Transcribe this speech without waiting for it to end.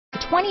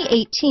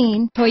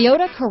2018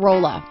 Toyota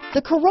Corolla.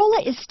 The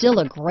Corolla is still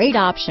a great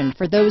option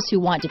for those who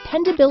want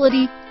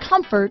dependability,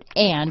 comfort,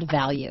 and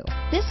value.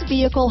 This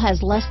vehicle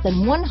has less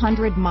than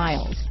 100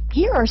 miles.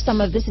 Here are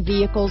some of this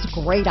vehicle's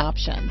great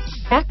options: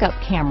 backup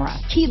camera,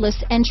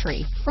 keyless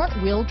entry,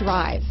 front wheel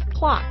drive,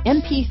 clock,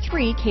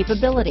 MP3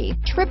 capability,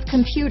 trip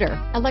computer,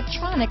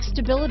 electronic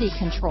stability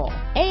control,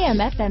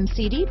 AM/FM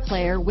CD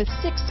player with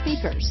 6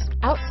 speakers,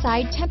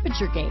 outside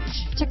temperature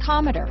gauge,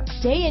 tachometer,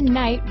 day and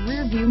night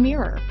rear view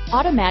mirror,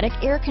 automatic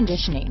air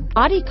conditioning,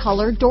 body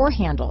color door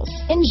handles,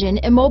 engine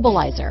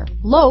immobilizer,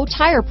 low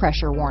tire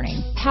pressure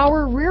warning,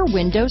 power rear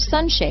window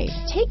sunshade.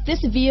 Take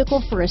this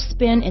vehicle for a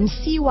spin and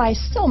see why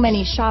so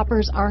many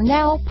shoppers are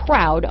now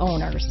proud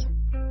owners.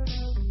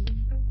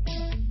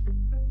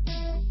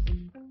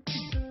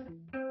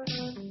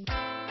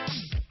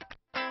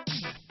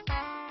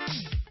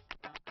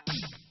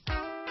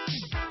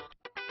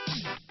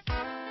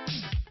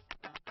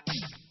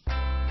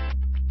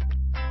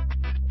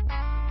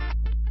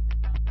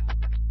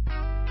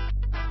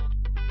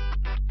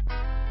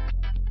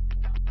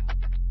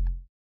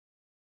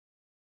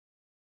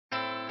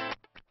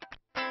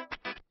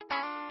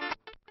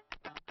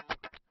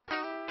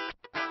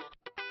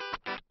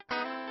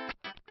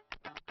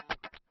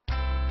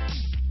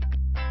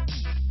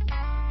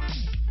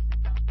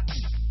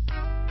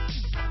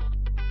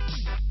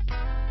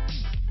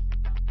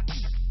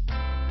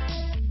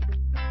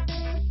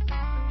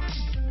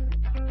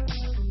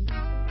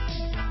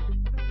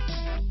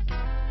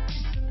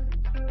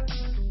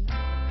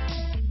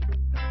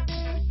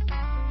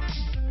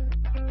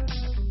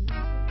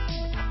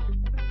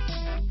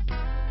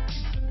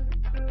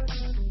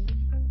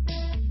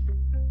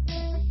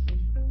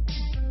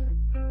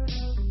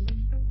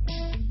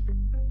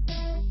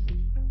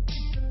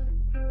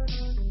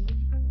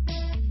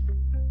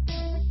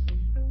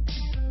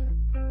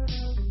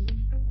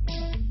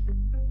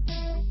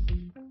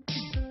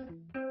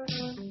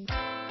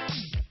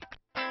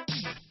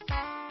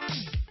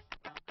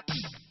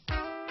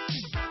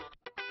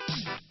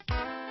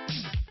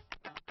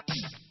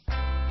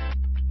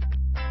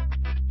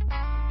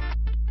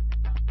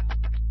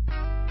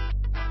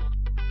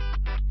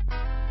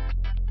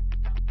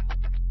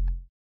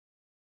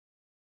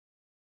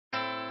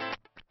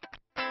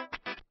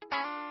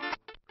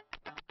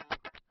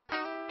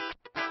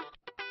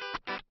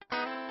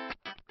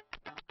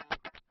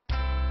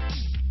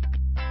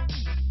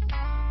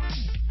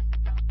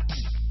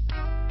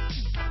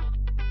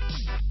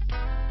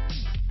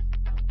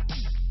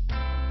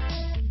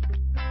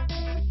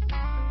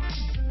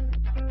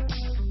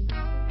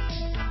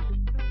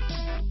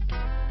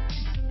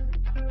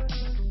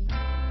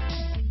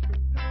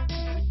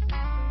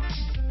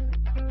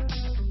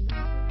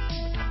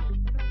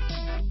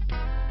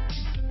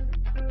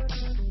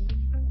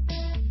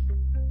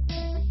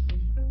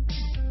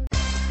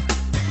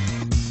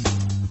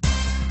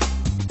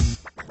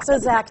 So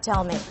Zach,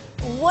 tell me,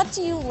 what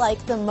do you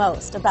like the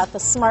most about the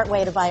smart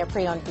way to buy a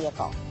pre-owned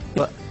vehicle?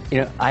 Well,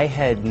 I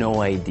had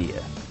no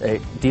idea a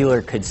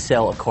dealer could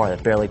sell a car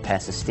that barely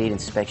passed a state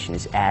inspection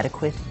as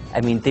adequate.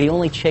 I mean, they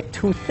only check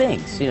 2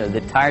 things.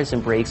 The tires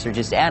and brakes are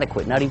just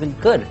adequate, not even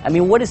good. I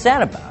mean, what is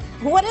that about?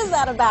 What is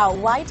that about?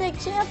 Why take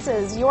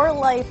chances? Your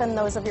life and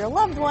those of your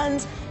loved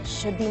ones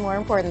should be more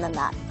important than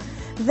that.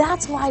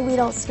 That's why we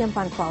don't skimp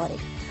on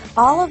quality.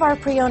 All of our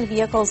pre-owned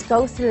vehicles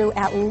go through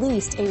at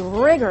least a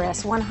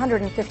rigorous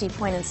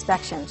 150-point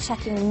inspection,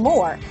 checking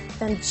more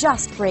than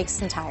just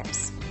brakes and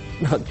tires.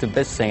 The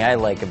best thing I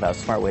like about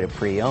Smart Way to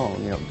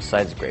Pre-Own,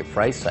 besides the great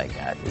price I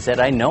got, is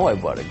that I know I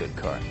bought a good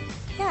car.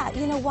 Yeah,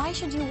 why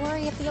should you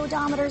worry if the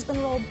odometer's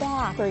been rolled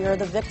back, or you're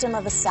the victim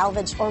of a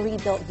salvaged or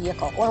rebuilt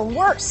vehicle, or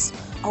worse,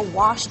 a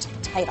washed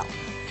title?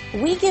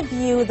 We give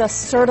you the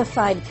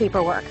certified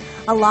paperwork,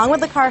 along with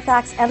the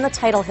Carfax and the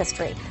title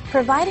history,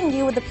 providing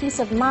you with the peace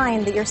of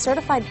mind that your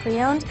certified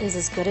pre-owned is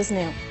as good as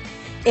new.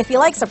 If you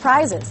like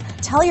surprises,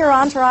 tell your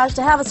entourage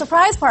to have a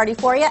surprise party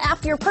for you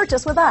after your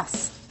purchase with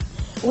us.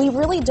 We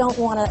really don't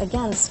want to,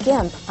 again,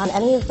 skimp on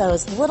any of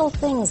those little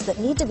things that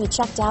need to be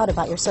checked out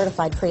about your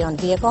certified pre-owned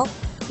vehicle.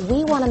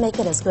 We want to make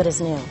it as good as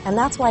new, and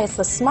that's why it's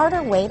the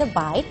smarter way to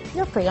buy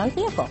your pre-owned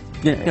vehicle.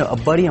 A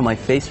buddy on my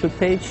Facebook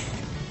page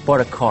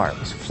bought a car,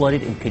 was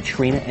flooded in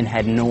Katrina, and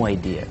had no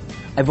idea.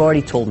 I've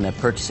already told him that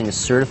purchasing a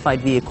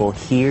certified vehicle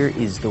here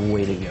is the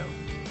way to go.